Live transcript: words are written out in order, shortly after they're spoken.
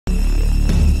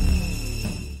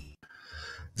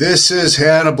This is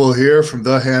Hannibal here from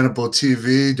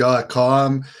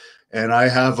thehannibaltv.com, and I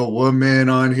have a woman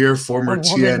on here, A former woman.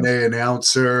 TNA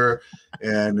announcer,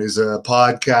 and is a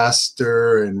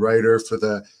podcaster and writer for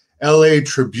the LA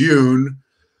Tribune.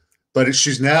 But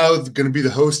she's now going to be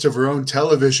the host of her own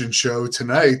television show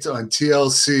tonight on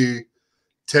TLC,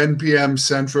 10 p.m.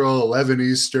 Central, 11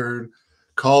 Eastern,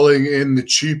 calling in the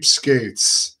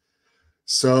cheapskates.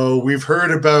 So we've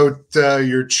heard about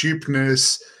your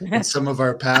cheapness in some of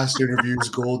our past interviews,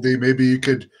 Goldy. Maybe you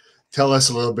could tell us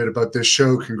a little bit about this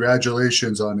show.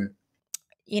 Congratulations on it.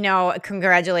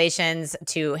 Congratulations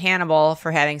to Hannibal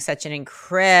for having such an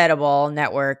incredible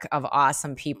network of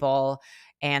awesome people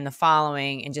and the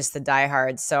following and just the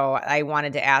diehards. So I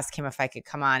wanted to ask him if I could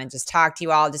come on and just talk to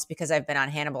you all, just because I've been on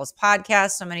Hannibal's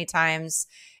podcast so many times.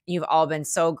 You've all been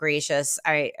so gracious.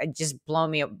 I just blow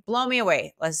me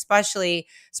away, especially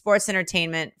sports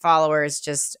entertainment followers.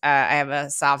 Just I have a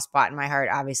soft spot in my heart,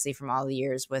 obviously, from all the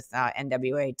years with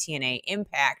NWA, TNA,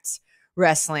 Impact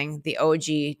Wrestling, the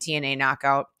OG TNA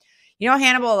Knockout.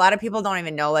 Hannibal, a lot of people don't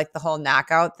even know, like, the whole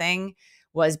knockout thing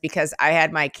was because I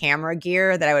had my camera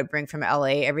gear that I would bring from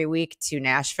LA every week to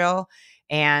Nashville.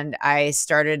 And I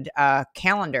started a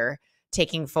calendar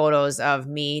taking photos of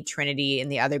me, Trinity, and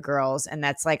the other girls. And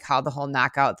that's like how the whole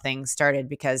knockout thing started,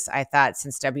 because I thought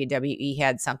since WWE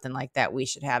had something like that, we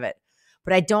should have it.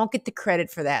 But I don't get the credit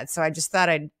for that. So I just thought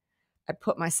I'd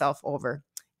put myself over.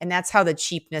 And that's how the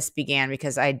cheapness began,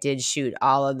 because I did shoot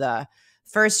all of the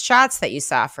first shots that you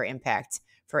saw for Impact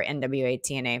for NWA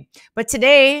TNA. But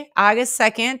today, August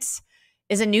 2nd,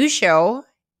 is a new show,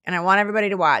 and I want everybody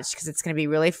to watch because it's going to be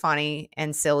really funny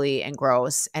and silly and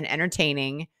gross and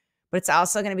entertaining, but it's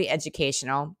also going to be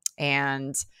educational,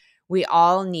 and we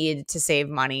all need to save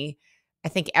money. I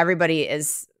think everybody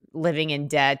is living in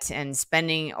debt and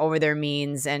spending over their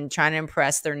means and trying to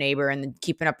impress their neighbor and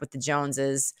keeping up with the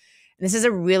Joneses. And this is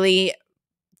a really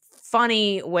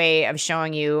funny way of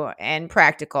showing you, and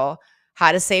practical,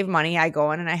 how to save money. I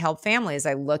go in and I help families.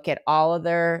 I look at all of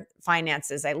their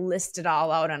finances. I list it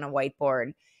all out on a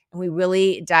whiteboard. And we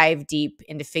really dive deep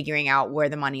into figuring out where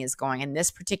the money is going. And this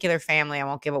particular family, I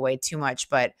won't give away too much,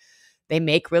 but they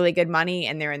make really good money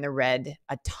and they're in the red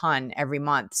a ton every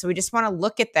month. So we just want to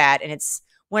look at that. And it's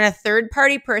when a third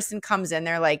party person comes in,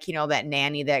 they're like, that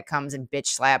nanny that comes and bitch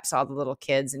slaps all the little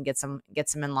kids and gets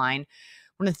them in line.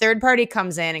 When a third party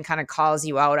comes in and kind of calls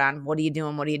you out on, what are you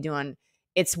doing? What are you doing?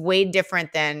 It's way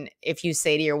different than if you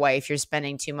say to your wife, you're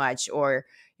spending too much, or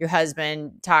your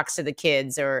husband talks to the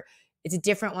kids, or it's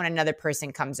different when another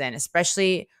person comes in,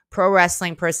 especially pro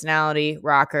wrestling personality,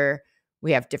 rocker.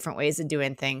 We have different ways of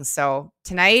doing things. So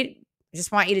tonight, I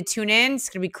just want you to tune in. It's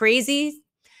going to be crazy.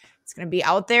 It's going to be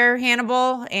out there,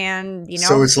 Hannibal. And,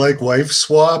 So it's like wife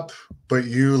swap, but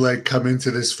you like come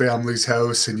into this family's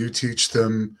house and you teach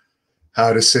them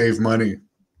how to save money,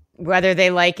 whether they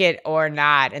like it or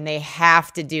not. And they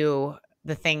have to do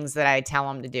the things that I tell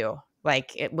them to do,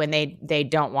 like when they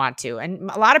don't want to.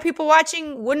 And a lot of people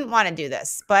watching wouldn't want to do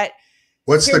this, but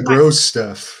what's the gross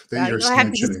stuff that you're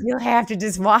mentioning? You'll have to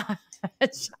just watch.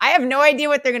 I have no idea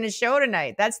what they're going to show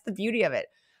tonight. That's the beauty of it.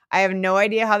 I have no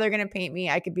idea how they're going to paint me.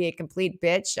 I could be a complete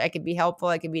bitch. I could be helpful.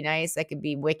 I could be nice. I could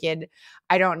be wicked.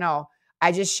 I don't know.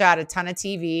 I just shot a ton of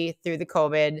TV through the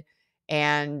COVID,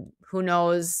 and who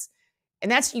knows.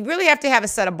 And you really have to have a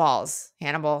set of balls,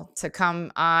 Hannibal, to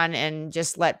come on and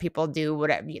just let people do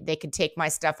whatever. They could take my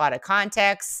stuff out of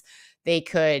context. They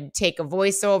could take a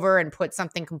voiceover and put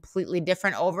something completely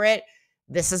different over it.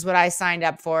 This is what I signed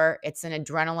up for. It's an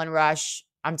adrenaline rush.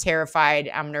 I'm terrified.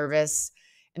 I'm nervous.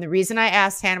 And the reason I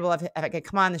asked Hannibal if I could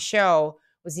come on the show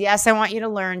was, yes, I want you to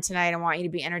learn tonight. I want you to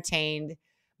be entertained.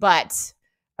 But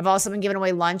I've also been giving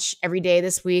away lunch every day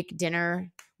this week,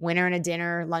 dinner, winner and a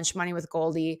dinner, lunch money with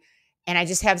Goldy. And I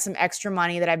just have some extra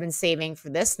money that I've been saving for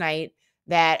this night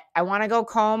that I want to go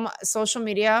comb social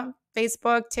media,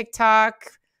 Facebook, TikTok,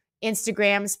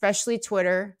 Instagram, especially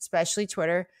Twitter.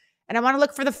 And I want to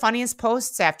look for the funniest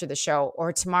posts after the show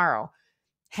or tomorrow.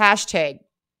 Hashtag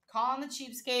call on the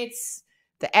cheapskates,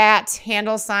 the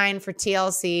 @ sign for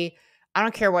TLC. I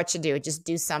don't care what you do. Just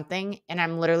do something. And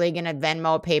I'm literally going to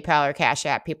Venmo, PayPal, or Cash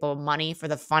App people money for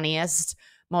the funniest,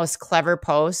 most clever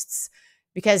posts,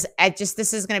 because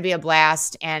this is going to be a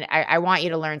blast. And I want you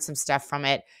to learn some stuff from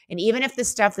it. And even if the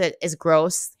stuff that is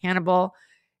gross, Hannibal,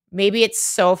 maybe it's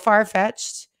so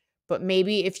far-fetched, but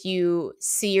maybe if you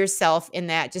see yourself in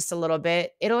that just a little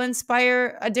bit, it'll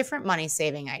inspire a different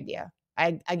money-saving idea.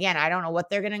 I don't know what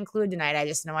they're going to include tonight. I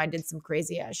just know I did some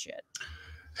crazy ass shit.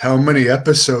 How many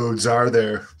episodes are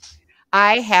there?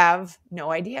 I have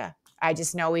no idea. I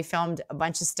just know we filmed a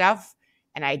bunch of stuff,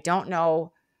 and I don't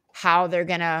know how they're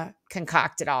going to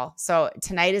concoct it all. So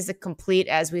tonight is a complete,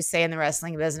 as we say in the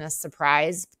wrestling business,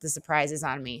 surprise. The surprise is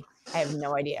on me. I have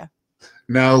no idea.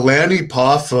 Now, Lanny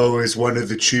Poffo is one of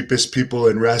the cheapest people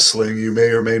in wrestling. You may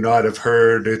or may not have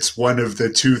heard. It's one of the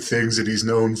two things that he's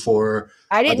known for,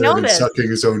 I didn't other know than this. sucking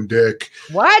his own dick.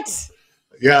 What?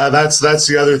 Yeah, that's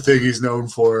the other thing he's known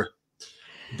for.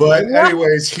 But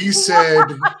anyways, he said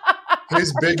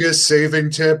his biggest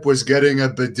saving tip was getting a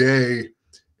bidet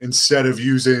instead of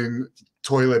using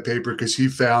toilet paper, because he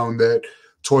found that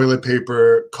toilet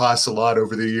paper costs a lot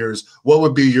over the years. What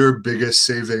would be your biggest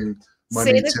saving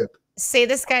money tip? Say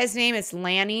this guy's name. It's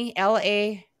Lanny,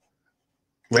 L-A.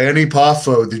 Lanny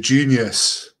Poffo, the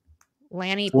genius.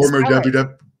 Lanny. Former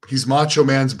WWF. He's Macho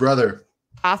Man's brother.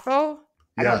 Poffo?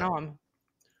 I Yeah. don't know him.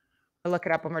 I'll look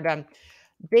it up when we're done.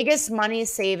 Biggest money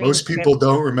saving. Most people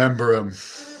don't remember him.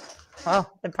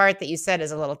 Well, the part that you said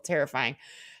is a little terrifying.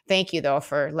 Thank you, though,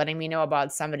 for letting me know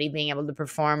about somebody being able to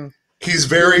perform. He's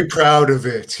very proud of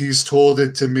it. He's told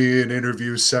it to me in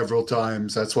interviews several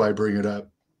times. That's why I bring it up.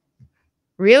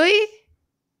 Really?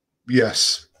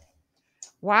 Yes.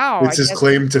 Wow. It's his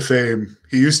claim to fame.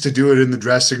 He used to do it in the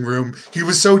dressing room. He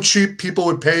was so cheap, people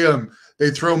would pay him.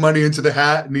 They'd throw money into the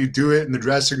hat, and he'd do it in the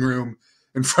dressing room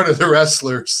in front of the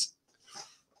wrestlers.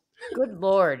 Good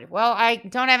Lord. Well, I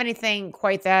don't have anything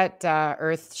quite that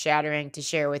earth-shattering to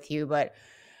share with you, but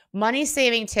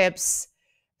money-saving tips,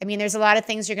 I mean, there's a lot of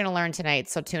things you're going to learn tonight,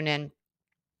 so tune in.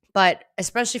 But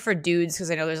especially for dudes, because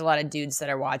I know there's a lot of dudes that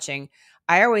are watching,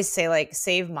 I always say, like,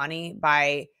 save money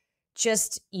by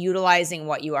just utilizing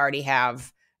what you already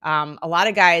have. A lot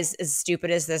of guys, as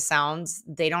stupid as this sounds,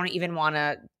 they don't even want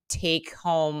to take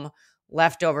home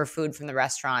leftover food from the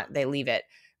restaurant. They leave it.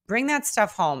 Bring that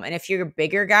stuff home. And if you're a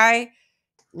bigger guy,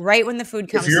 right when the food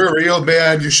comes. If you're a real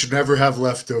man, you should never have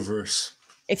leftovers.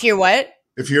 If you're what?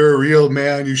 If you're a real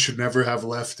man, you should never have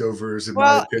leftovers, in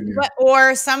my opinion.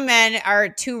 Or some men are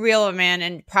too real of a man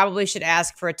and probably should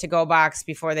ask for a to-go box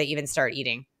before they even start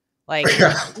eating. Like,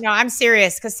 no, I'm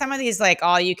serious. Because some of these, like,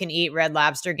 all-you-can-eat Red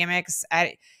Lobster gimmicks,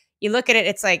 you look at it,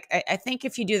 it's like, I think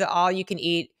if you do the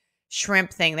all-you-can-eat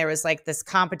shrimp thing, there was like this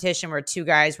competition where two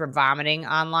guys were vomiting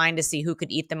online to see who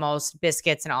could eat the most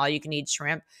biscuits and all-you-can-eat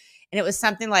shrimp. And it was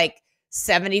something like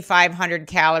 7,500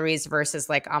 calories versus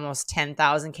like almost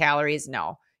 10,000 calories.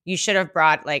 No, you should have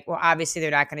brought, like, well, obviously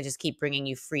they're not going to just keep bringing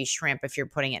you free shrimp if you're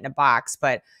putting it in a box,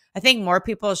 but I think more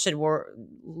people should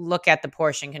look at the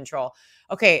portion control.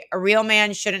 Okay, a real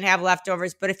man shouldn't have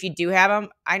leftovers, but if you do have them,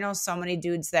 I know so many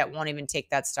dudes that won't even take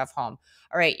that stuff home.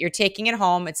 All right, you're taking it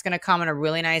home. It's going to come in a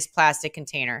really nice plastic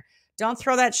container. Don't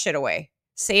throw that shit away.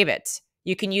 Save it.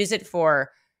 You can use it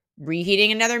for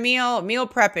reheating another meal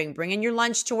prepping, bringing your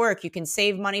lunch to work. You can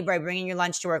save money by bringing your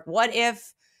lunch to work. What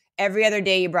if every other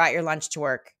day you brought your lunch to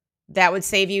work? That would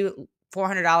save you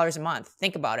 $400 a month.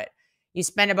 Think about it. You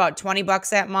spend about 20 bucks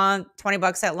that month, 20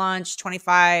 bucks at lunch,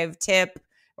 25 tip,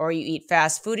 or you eat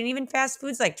fast food, and even fast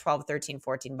food's like 12, 13,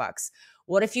 14 bucks.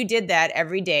 What if you did that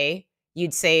every day?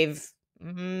 You'd save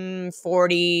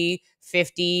 40,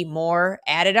 50 more,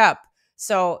 add it up.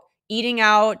 So eating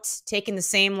out, taking the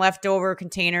same leftover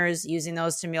containers, using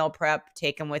those to meal prep,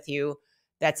 take them with you.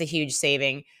 That's a huge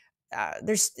saving.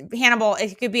 There's Hannibal.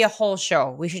 It could be a whole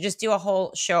show. We should just do a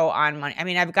whole show on money. I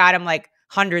mean, I've got them like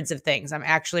hundreds of things. I'm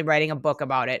actually writing a book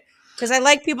about it because I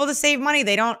like people to save money.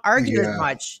 They don't argue as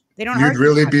much. They don't. You'd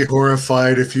really be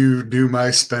horrified if you knew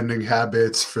my spending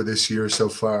habits for this year so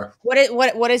far.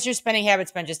 What is your spending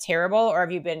habits been? Just terrible, or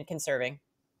have you been conserving?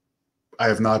 I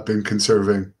have not been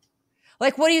conserving.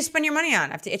 Like, what do you spend your money on?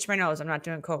 I have to itch my nose. I'm not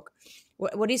doing coke.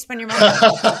 What do you spend your money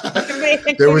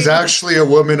on? There was actually a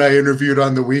woman I interviewed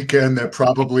on the weekend that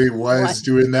probably was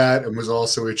doing that and was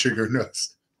also itching her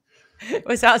nose.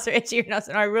 Was also itching your nose.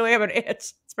 And I really have an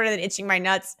itch. It's better than itching my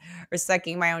nuts or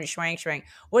sucking my own schwank.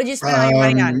 What did you spend all your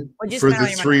money on? For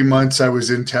the 3 months I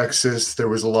was in Texas, there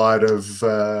was a lot of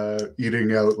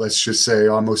eating out, let's just say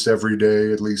almost every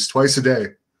day, at least twice a day.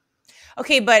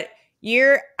 Okay, but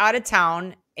you're out of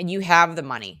town and you have the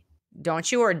money,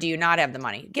 don't you? Or do you not have the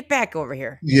money? Get back over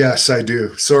here. Yes, I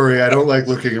do. Sorry, I don't like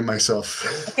looking at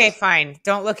myself. Okay, fine.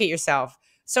 Don't look at yourself.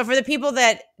 So for the people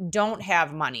that don't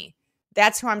have money,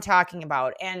 that's who I'm talking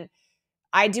about. And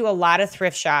I do a lot of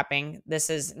thrift shopping. This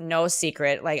is no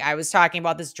secret. Like, I was talking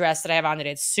about this dress that I have on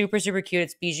today. It's super, super cute.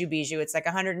 It's bijou. It's like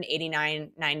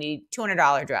 $189.90,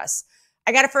 $200 dress.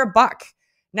 I got it for $1.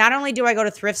 Not only do I go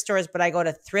to thrift stores, but I go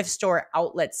to thrift store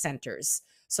outlet centers.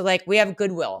 So like we have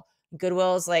Goodwill.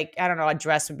 Goodwill is like, I don't know, a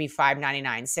dress would be $5.99,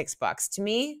 $6. To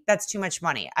me, that's too much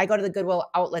money. I go to the Goodwill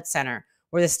outlet center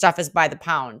where the stuff is by the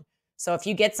pound. So if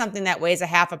you get something that weighs a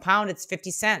half a pound, it's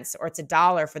 50 cents or it's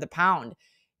 $1 for the pound.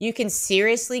 You can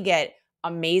seriously get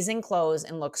amazing clothes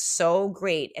and look so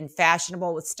great and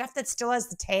fashionable with stuff that still has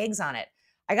the tags on it.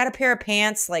 I got a pair of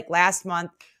pants like last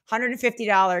month,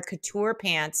 $150 couture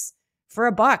pants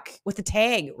for $1 with a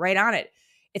tag right on it.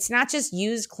 It's not just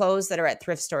used clothes that are at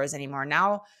thrift stores anymore.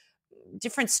 Now,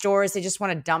 different stores, they just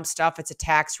want to dump stuff. It's a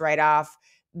tax write-off.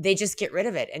 They just get rid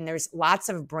of it. And there's lots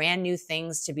of brand new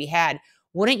things to be had.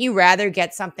 Wouldn't you rather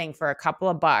get something for a couple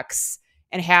of bucks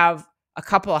and have a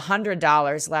couple of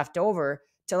 $100 left over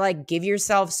to like give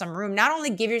yourself some room? Not only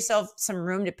give yourself some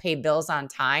room to pay bills on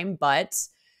time, but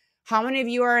how many of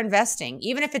you are investing?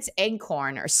 Even if it's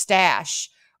Acorn or Stash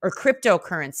or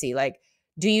cryptocurrency, like,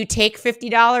 do you take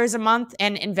 $50 a month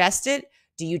and invest it?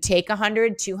 Do you take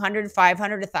 $100, $200,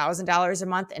 $500, $1,000 a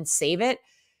month and save it?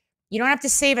 You don't have to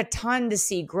save a ton to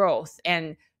see growth.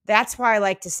 And that's why I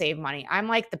like to save money. I'm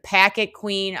like the packet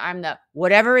queen. I'm the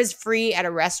whatever is free at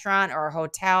a restaurant or a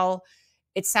hotel.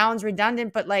 It sounds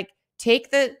redundant, but like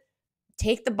take the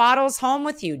bottles home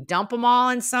with you. Dump them all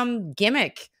in some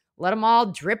gimmick. Let them all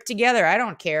drip together. I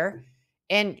don't care.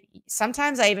 And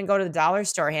sometimes I even go to the dollar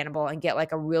store, Hannibal, and get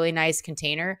like a really nice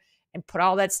container and put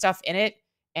all that stuff in it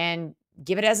and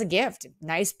give it as a gift.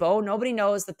 Nice bow. Nobody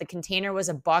knows that the container was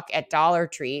 $1 at Dollar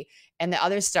Tree and the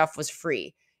other stuff was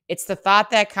free. It's the thought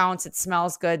that counts. It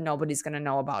smells good. Nobody's going to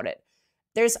know about it.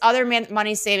 There's other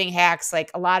money saving hacks.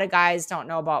 Like a lot of guys don't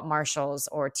know about Marshalls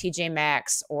or TJ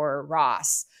Maxx or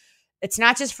Ross. It's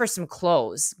not just for some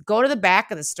clothes. Go to the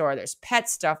back of the store. There's pet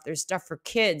stuff. There's stuff for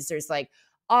kids. There's like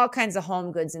all kinds of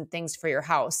home goods and things for your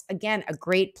house. Again, a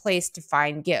great place to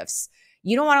find gifts.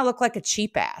 You don't want to look like a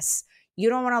cheap ass. You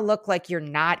don't want to look like you're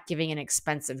not giving an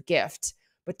expensive gift.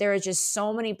 But there are just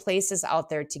so many places out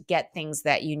there to get things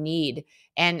that you need.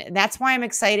 And that's why I'm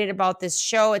excited about this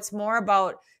show. It's more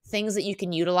about things that you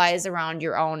can utilize around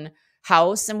your own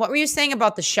house. And what were you saying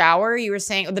about the shower? You were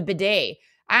saying the bidet.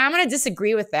 I'm going to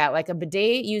disagree with that. Like a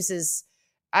bidet uses,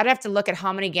 I'd have to look at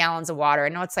how many gallons of water. I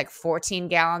know it's like 14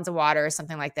 gallons of water or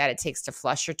something like that. It takes to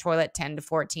flush your toilet, 10 to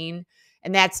 14.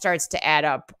 And that starts to add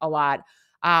up a lot.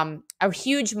 A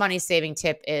huge money saving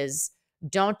tip is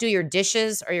don't do your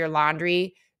dishes or your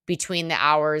laundry between the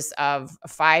hours of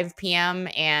 5 p.m.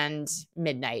 and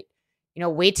midnight. You know,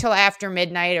 wait till after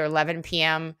midnight or 11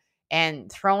 p.m.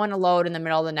 and throw in a load in the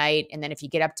middle of the night. And then if you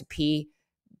get up to pee,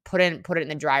 put it in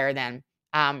the dryer then.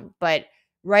 But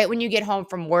right when you get home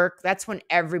from work, that's when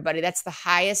that's the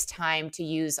highest time to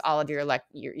use all of your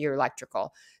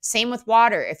electrical. Same with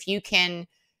water. If you're going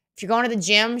to the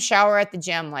gym, shower at the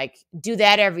gym, like do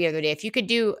that every other day. If you could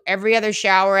do every other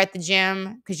shower at the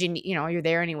gym, because you're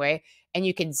there anyway, and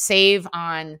you can save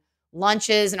on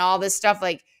lunches and all this stuff,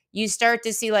 like you start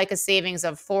to see like a savings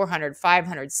of $400, $500,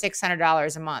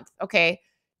 $600 a month. Okay,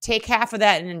 take half of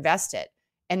that and invest it,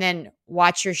 and then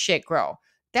watch your shit grow.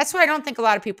 That's what I don't think a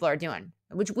lot of people are doing,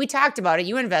 which we talked about it.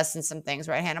 You invest in some things,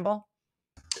 right, Hannibal?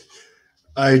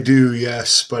 I do,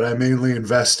 yes, but I mainly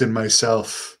invest in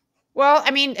myself. Well,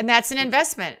 I mean, and that's an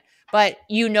investment, but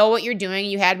you know what you're doing.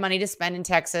 You had money to spend in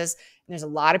Texas. And there's a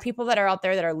lot of people that are out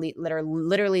there that are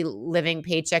literally living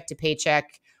paycheck to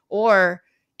paycheck, or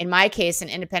in my case, an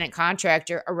independent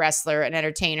contractor, a wrestler, an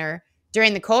entertainer.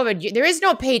 During the COVID, there is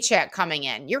no paycheck coming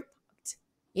in. You're fucked,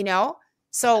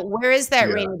 So where is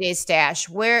that rainy day stash?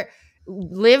 Where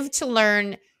live to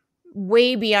learn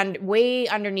way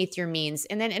underneath your means.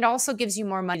 And then it also gives you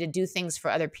more money to do things for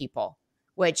other people,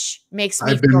 which makes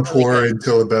me I've been feel poor really good.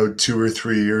 until about 2 or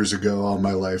 3 years ago all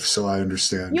my life, so I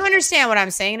understand. You understand what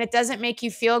I'm saying? And it doesn't make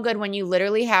you feel good when you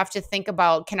literally have to think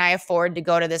about, can I afford to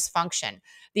go to this function?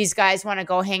 These guys want to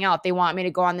go hang out. They want me to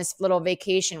go on this little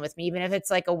vacation with me, even if it's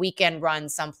like a weekend run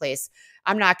someplace.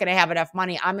 I'm not going to have enough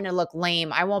money. I'm going to look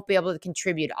lame. I won't be able to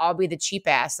contribute. I'll be the cheap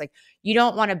ass. Like, you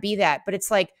don't want to be that. But it's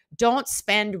like, don't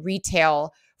spend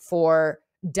retail for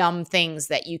dumb things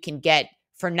that you can get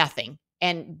for nothing.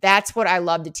 And that's what I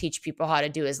love to teach people how to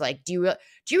do is like, do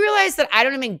you realize that I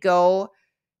don't even go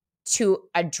to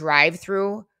a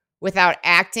drive-through without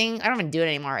acting? I don't even do it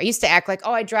anymore. I used to act like,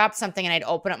 oh, I dropped something and I'd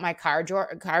open up my car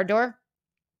door.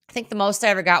 I think the most I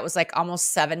ever got was like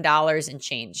almost $7 and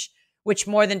change, which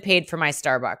more than paid for my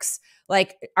Starbucks.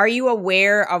 Like, are you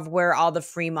aware of where all the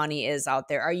free money is out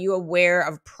there? Are you aware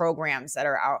of programs that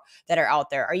are out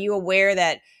there? Are you aware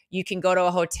that you can go to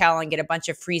a hotel and get a bunch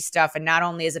of free stuff? And not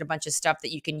only is it a bunch of stuff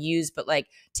that you can use, but like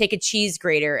take a cheese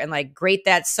grater and like grate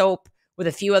that soap with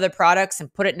a few other products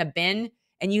and put it in a bin.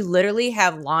 And you literally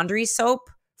have laundry soap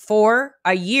for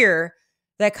a year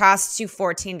that costs you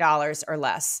 $14 or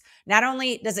less. Not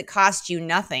only does it cost you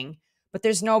nothing, but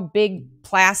there's no big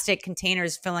plastic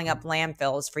containers filling up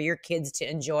landfills for your kids to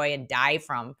enjoy and die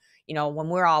from, when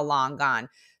we're all long gone.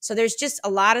 So there's just a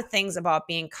lot of things about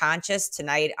being conscious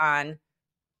tonight on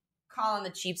Calling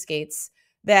the Cheapskates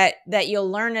that you'll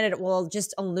learn, and it will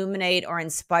just illuminate or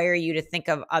inspire you to think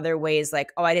of other ways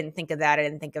like, oh, I didn't think of that. I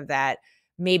didn't think of that.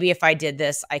 Maybe if I did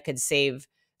this, I could save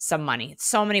some money.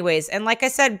 So many ways. And like I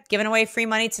said, giving away free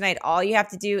money tonight. All you have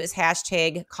to do is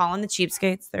hashtag Calling the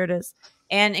Cheapskates. There it is.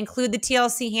 And include the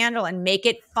TLC handle and make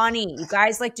it funny. You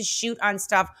guys like to shoot on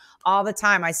stuff all the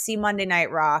time. I see Monday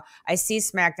Night Raw. I see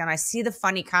SmackDown. I see the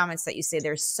funny comments that you say.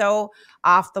 They're so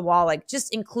off the wall. Like,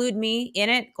 just include me in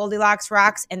it, Goldilocks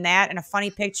Rocks, and that, and a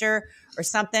funny picture or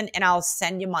something, and I'll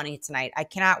send you money tonight. I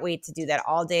cannot wait to do that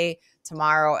all day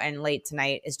tomorrow, and late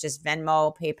tonight is just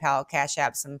Venmo, PayPal, Cash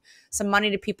App, some money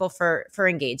to people for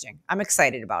engaging. I'm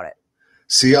excited about it.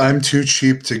 See, I'm too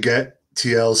cheap to get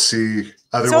TLC.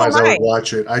 Otherwise, I would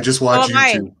watch it. I just watch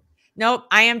YouTube. Nope,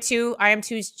 I am too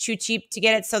cheap to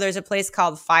get it. So there's a place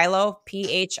called Philo,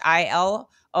 PHILO.com,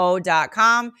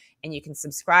 and you can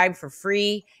subscribe for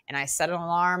free. And I set an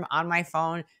alarm on my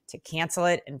phone to cancel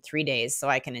it in 3 days so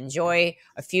I can enjoy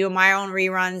a few of my own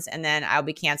reruns, and then I'll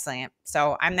be canceling it.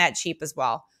 So I'm that cheap as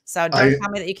well. So don't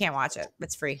tell me that you can't watch it.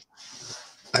 It's free.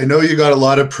 I know you got a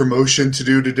lot of promotion to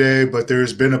do today, but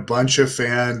there's been a bunch of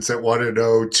fans that want to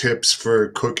know tips for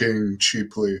cooking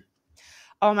cheaply.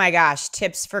 Oh my gosh,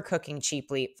 tips for cooking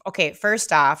cheaply. Okay,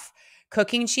 first off,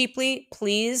 cooking cheaply,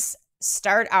 please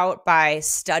start out by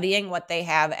studying what they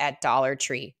have at Dollar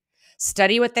Tree.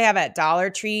 Study what they have at Dollar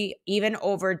Tree, even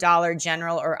over Dollar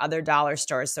General or other dollar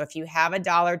stores. So if you have a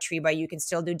Dollar Tree, but you can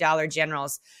still do Dollar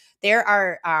Generals. There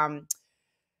are,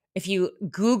 if you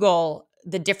Google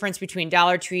the difference between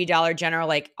Dollar Tree, Dollar General,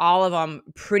 like all of them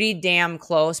pretty damn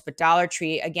close. But Dollar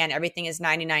Tree, again, everything is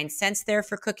 99 cents there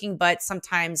for cooking, but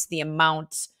sometimes the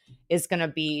amount is going to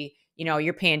be,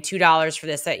 you're paying $2 for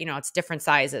this, it's different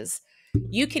sizes.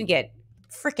 You can get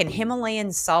freaking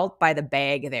Himalayan salt by the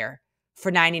bag there for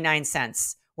 99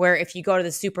 cents, where if you go to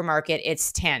the supermarket,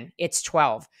 it's 10, it's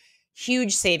 12.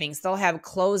 Huge savings. They'll have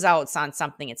closeouts on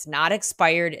something. It's not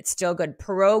expired. It's still good.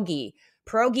 Pierogi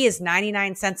is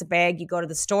 99 cents a bag. You go to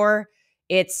the store,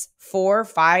 it's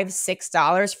 $4, $5,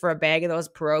 $6 for a bag of those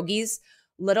pierogies.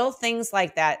 Little things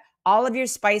like that. All of your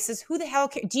spices. Who the hell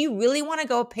do you really want to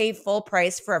go pay full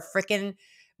price for a freaking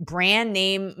brand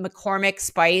name McCormick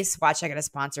spice? Watch, I got a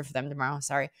sponsor for them tomorrow.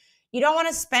 Sorry. You don't want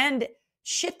to spend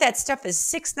shit. That stuff is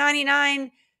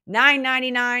 $6.99,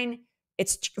 $9.99.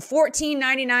 It's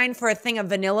 $14.99 for a thing of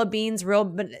vanilla beans.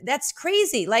 That's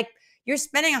crazy. Like, you're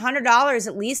spending $100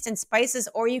 at least in spices,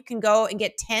 or you can go and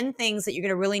get 10 things that you're going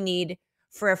to really need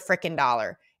for a freaking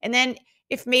dollar. And then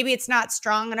if maybe it's not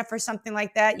strong enough for something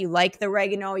like that, you like the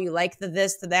oregano, you like the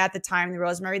this, the that, the thyme, the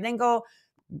rosemary, then go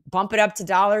bump it up to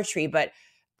Dollar Tree, but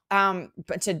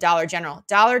to Dollar General.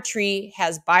 Dollar Tree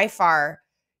has by far,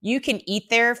 you can eat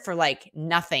there for like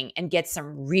nothing and get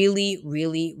some really,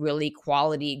 really, really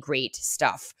quality, great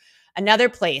stuff. Another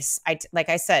place, like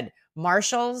I said,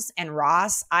 Marshall's and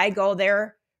Ross, I go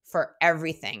there for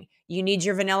everything. You need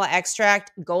your vanilla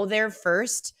extract, go there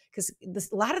first, because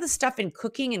a lot of the stuff in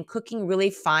cooking and cooking really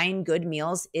fine, good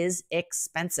meals is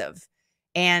expensive.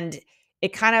 And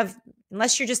it kind of,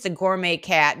 unless you're just a gourmet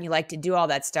cat and you like to do all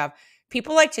that stuff,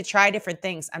 people like to try different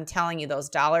things. I'm telling you, those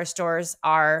dollar stores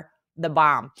are the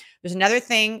bomb. There's another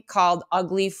thing called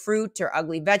ugly fruit or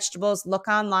ugly vegetables. Look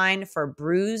online for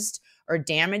bruised or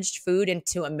damaged food. And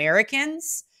to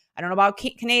Americans, I don't know about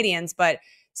Canadians, but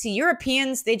see,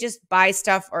 Europeans, they just buy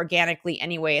stuff organically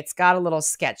anyway. It's got a little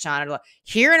sketch on it.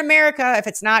 Here in America, if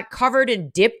it's not covered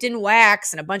and dipped in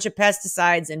wax and a bunch of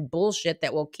pesticides and bullshit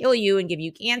that will kill you and give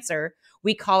you cancer,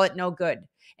 we call it no good.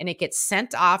 And it gets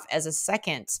sent off as a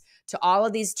second to all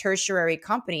of these tertiary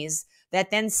companies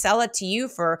that then sell it to you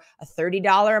for a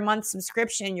 $30 a month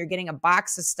subscription. You're getting a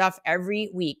box of stuff every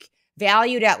week,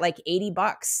 valued at like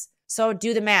 $80. So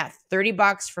do the math,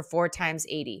 $30 for 4 times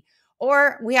 80.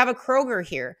 Or we have a Kroger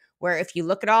here, where if you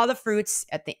look at all the fruits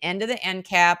at the end of the end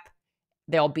cap,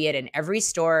 they'll be in every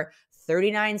store,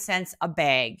 39 cents a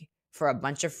bag for a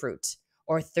bunch of fruit,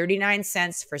 or 39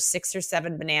 cents for 6 or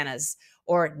 7 bananas,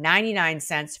 or 99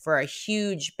 cents for a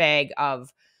huge bag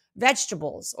of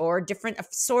vegetables or different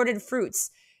assorted fruits.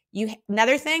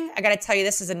 Another thing, I got to tell you,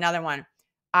 this is another one.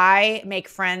 I make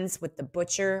friends with the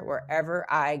butcher wherever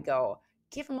I go.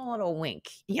 Give him a little wink.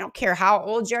 You don't care how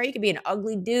old you are. You could be an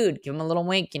ugly dude. Give him a little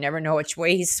wink. You never know which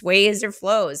way he sways or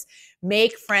flows.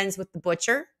 Make friends with the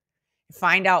butcher.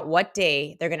 Find out what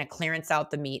day they're going to clearance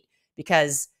out the meat.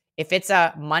 Because if it's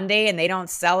a Monday and they don't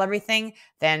sell everything,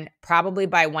 then probably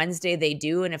by Wednesday they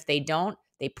do. And if they don't,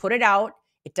 they put it out.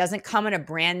 It doesn't come in a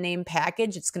brand name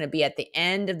package. It's going to be at the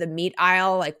end of the meat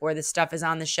aisle, like where the stuff is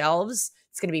on the shelves.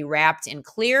 It's going to be wrapped in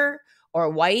clear, or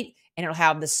white, and it'll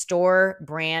have the store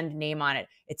brand name on it.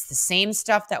 It's the same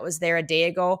stuff that was there a day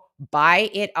ago. Buy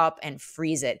it up and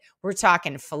freeze it. We're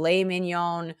talking filet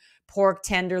mignon, pork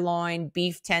tenderloin,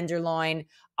 beef tenderloin,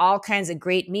 all kinds of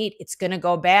great meat. It's going to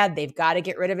go bad. They've got to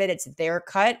get rid of it. It's their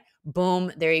cut.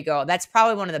 Boom, there you go. That's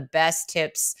probably one of the best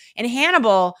tips. And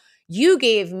Hannibal, you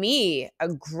gave me a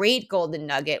great golden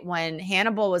nugget when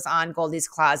Hannibal was on Goldy's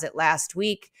Closet last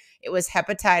week. It was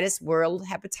World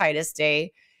Hepatitis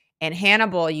Day. And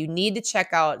Hannibal, you need to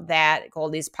check out that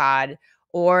Goldy's pod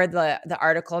or the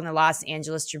article in the Los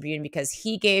Angeles Tribune, because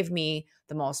he gave me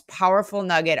the most powerful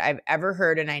nugget I've ever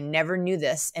heard, and I never knew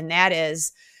this. And that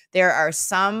is, there are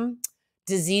some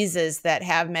diseases that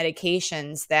have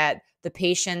medications that the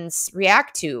patients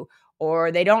react to,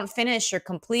 or they don't finish or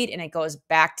complete, and it goes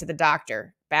back to the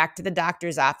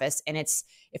doctor's office. And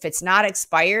if it's not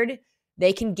expired,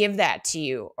 they can give that to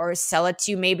you or sell it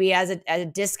to you maybe as a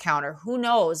discount, or who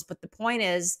knows. But the point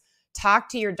is, talk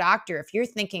to your doctor. If you're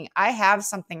thinking, I have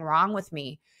something wrong with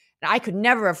me and I could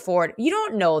never afford, you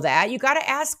don't know that. You got to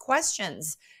ask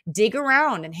questions, dig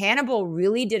around. And Hannibal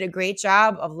really did a great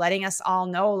job of letting us all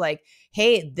know, like,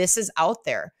 hey, this is out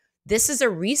there. This is a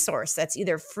resource that's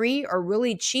either free or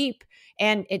really cheap,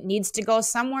 and it needs to go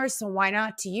somewhere. So why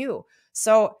not to you?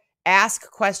 So ask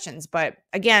questions. But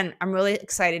again, I'm really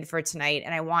excited for tonight,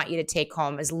 and I want you to take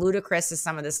home, as ludicrous as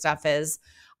some of this stuff is,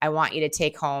 I want you to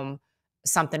take home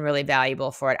something really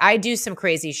valuable for it. I do some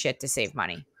crazy shit to save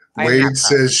money. Wade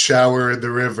says shower in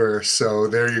the river. So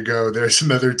there you go. There's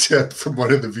another tip from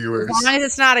one of the viewers. As long as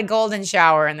it's not a golden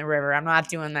shower in the river, I'm not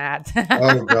doing that.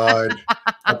 Oh, God.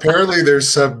 Apparently there's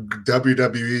some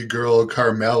WWE girl,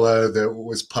 Carmella, that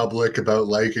was public about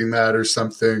liking that or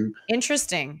something.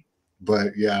 Interesting.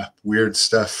 But yeah, weird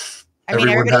stuff.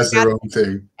 Everyone has their own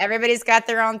thing. Everybody's got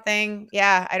their own thing.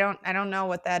 Yeah, I don't know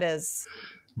what that is.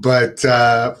 But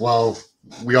well,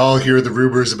 we all hear the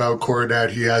rumors about Cornette.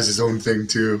 He has his own thing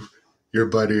too, your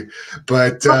buddy.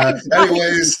 But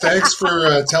anyways, thanks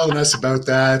for telling us about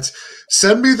that.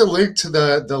 Send me the link to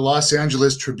the Los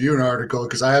Angeles Tribune article,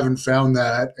 because I haven't found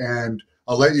that, and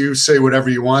I'll let you say whatever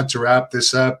you want to wrap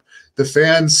this up. The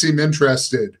fans seem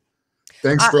interested.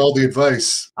 Thanks for all the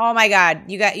advice. Oh my God.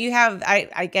 You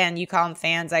call them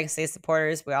fans. I say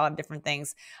supporters. We all have different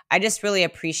things. I just really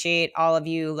appreciate all of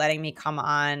you letting me come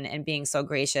on and being so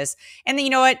gracious. And then,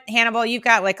 you know what, Hannibal, you've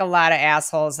got like a lot of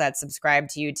assholes that subscribe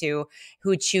to you too,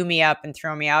 who chew me up and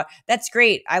throw me out. That's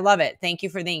great. I love it. Thank you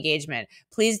for the engagement.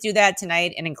 Please do that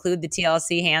tonight and include the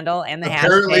TLC handle and the hashtag.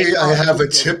 Apparently I have a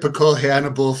typical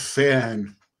Hannibal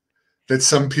fan that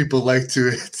some people like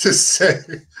to say.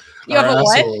 You have a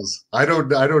assholes. What? I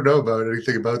don't know about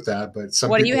anything about that, but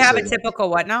some. What do you have a typical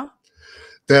what now?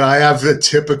 That I have a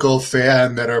typical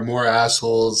fan that are more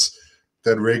assholes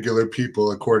than regular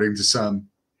people, according to some.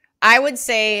 I would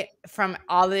say from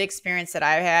all the experience that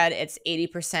I've had, it's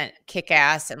 80% kick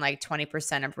ass and like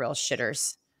 20% of real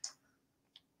shitters.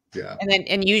 Yeah.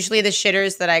 And usually the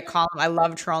shitters that I call them, I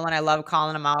love trolling. I love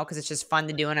calling them out because it's just fun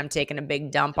to do. And I'm taking a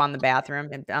big dump on the bathroom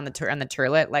and on the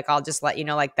toilet. Like, I'll just let you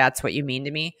know, like, that's what you mean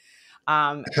to me.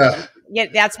 Yeah,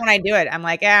 that's when I do it. I'm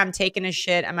like, I'm taking a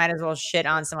shit. I might as well shit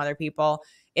on some other people.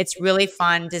 It's really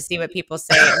fun to see what people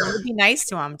say and to be nice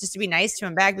to them, just to be nice to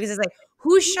them back, because it's like,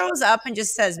 who shows up and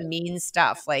just says mean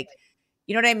stuff? Like,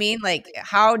 you know what I mean? Like,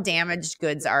 how damaged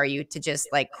goods are you to just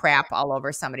like crap all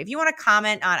over somebody? If you want to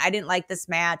comment on, I didn't like this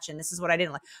match and this is what I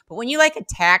didn't like, but when you like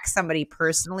attack somebody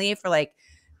personally for like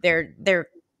their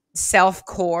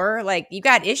self-core, like, you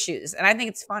got issues. And I think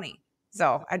it's funny.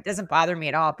 So it doesn't bother me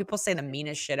at all. People say the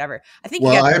meanest shit ever. I think.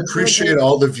 Well, I appreciate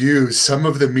all the views. Some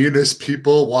of the meanest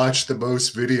people watch the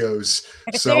most videos,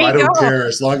 so I don't care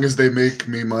as long as they make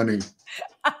me money.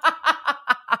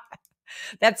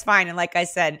 That's fine. And like I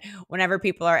said, whenever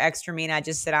people are extra mean, I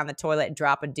just sit on the toilet and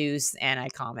drop a deuce and I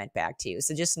comment back to you.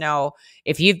 So just know,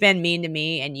 if you've been mean to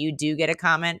me and you do get a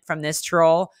comment from this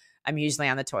troll, I'm usually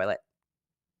on the toilet.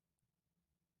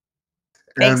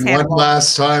 Thanks, and Hannibal. One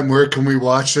last time, where can we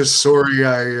watch this? Sorry,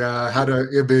 I had an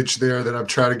image there that I'm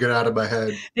trying to get out of my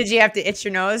head. Did you have to itch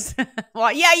your nose?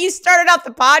 Well, yeah, you started out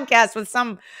the podcast with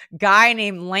some guy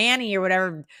named Lanny or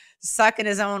whatever sucking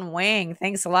his own wang.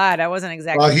 Thanks a lot. I wasn't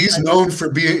exactly. Well, he's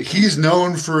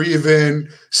known for even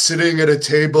sitting at a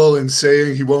table and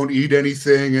saying he won't eat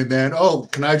anything, and then, oh,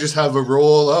 can I just have a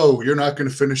roll? Oh, you're not going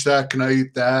to finish that. Can I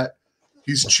eat that?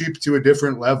 He's cheap to a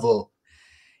different level.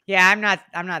 Yeah, I'm not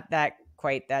that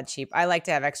quite that cheap. I like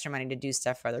to have extra money to do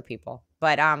stuff for other people.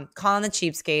 But Calling the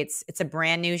Cheapskates, it's a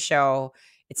brand new show.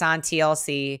 It's on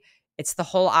TLC. It's the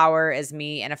whole hour as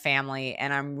me and a family,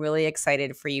 and I'm really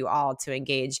excited for you all to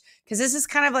engage, because this is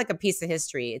kind of like a piece of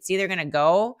history. It's either going to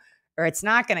go or it's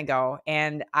not going to go.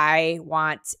 And I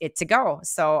want it to go.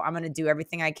 So I'm going to do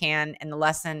everything I can. And the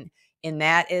lesson in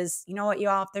that is, you know what, you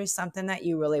all, if there's something that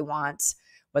you really want,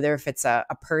 whether if it's a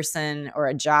person or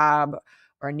a job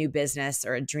or a new business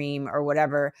or a dream or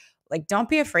whatever, like, don't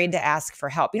be afraid to ask for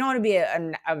help. You don't want to be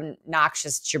an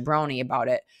obnoxious jabroni about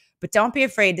it, but don't be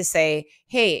afraid to say,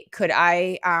 hey, could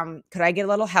I get a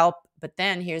little help? But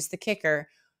then here's the kicker.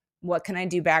 What can I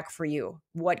do back for you?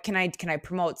 What can I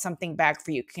promote something back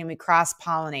for you? Can we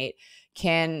cross-pollinate?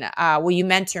 Will you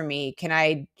mentor me? Can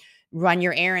I run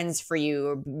your errands for you,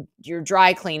 or your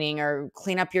dry cleaning, or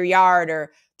clean up your yard?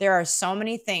 Or there are so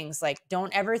many things. Like,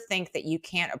 don't ever think that you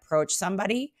can't approach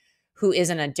somebody who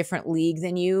is in a different league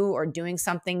than you or doing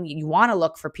something. You want to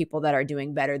look for people that are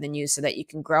doing better than you so that you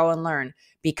can grow and learn.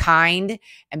 Be kind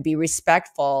and be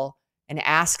respectful and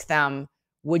ask them,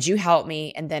 would you help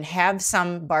me? And then have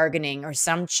some bargaining or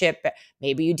some chip.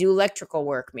 Maybe you do electrical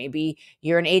work. Maybe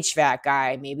you're an HVAC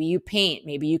guy. Maybe you paint.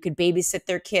 Maybe you could babysit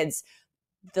their kids.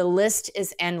 The list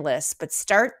is endless, but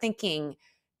start thinking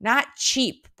not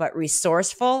cheap, but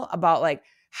resourceful about, like,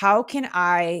 how can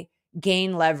I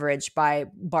gain leverage by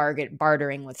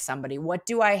bartering with somebody? What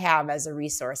do I have as a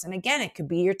resource? And again, it could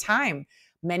be your time.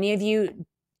 Many of you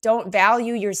don't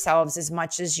value yourselves as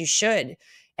much as you should.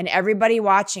 And everybody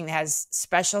watching has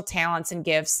special talents and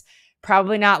gifts,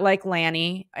 probably not like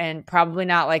Lanny, and probably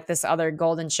not like this other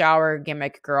golden shower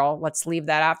gimmick girl. Let's leave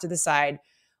that off to the side.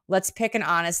 Let's pick an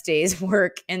honest day's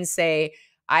work and say,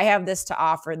 I have this to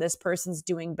offer. This person's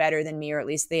doing better than me, or at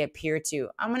least they appear to.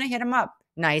 I'm going to hit them up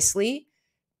nicely.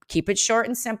 Keep it short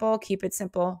and simple. Keep it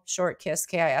simple. Short, kiss,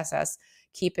 KISS.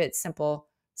 Keep it simple,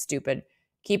 stupid.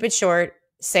 Keep it short.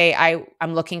 Say,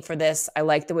 I'm looking for this. I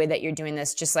like the way that you're doing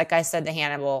this. Just like I said to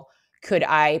Hannibal, could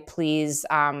I please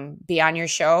be on your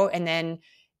show? And then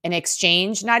in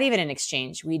exchange, not even in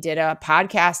exchange, we did a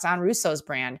podcast on Russo's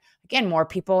brand. Again, more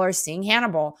people are seeing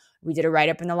Hannibal. We did a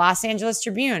write-up in the Los Angeles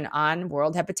Tribune on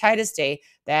World Hepatitis Day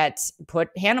that put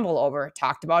Hannibal over,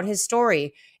 talked about his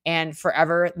story, and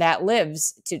forever that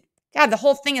lives. God, the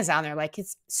whole thing is on there. Like,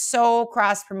 it's so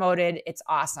cross-promoted. It's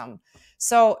awesome.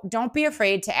 So don't be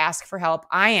afraid to ask for help.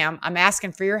 I'm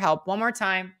asking for your help. One more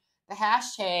time. The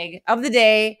hashtag of the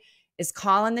day is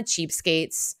calling the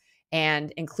cheapskates,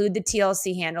 and include the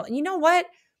TLC handle. And you know what?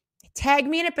 Tag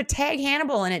me in it, but tag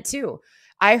Hannibal in it too.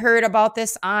 I heard about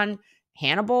this on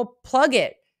Hannibal. Plug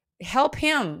it. Help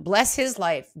him. Bless his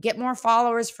life. Get more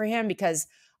followers for him, because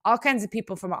all kinds of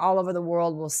people from all over the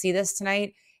world will see this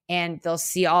tonight, and they'll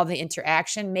see all the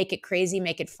interaction. Make it crazy.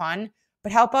 Make it fun.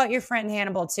 But help out your friend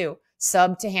Hannibal too.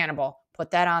 Sub to Hannibal.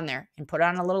 Put that on there and put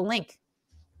on a little link.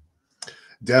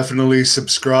 Definitely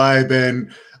subscribe.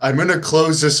 And I'm going to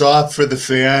close this off for the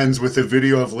fans with a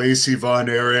video of Lacey Von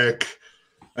Erich,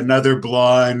 another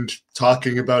blonde,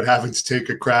 talking about having to take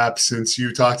a crap, since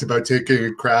you talked about taking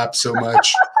a crap so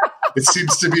much. It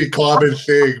seems to be a common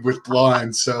thing with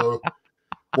blondes. So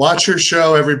watch her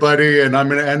show, everybody. And I'm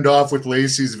going to end off with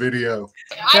Lacey's video.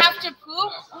 I have to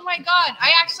poop. Oh my God.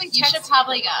 I actually You should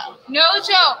probably go. No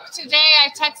joke. Today I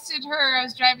texted her. I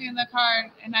was driving in the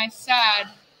car and I said,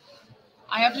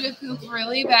 I have to go poop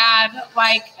really bad.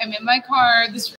 Like, I'm in my car. This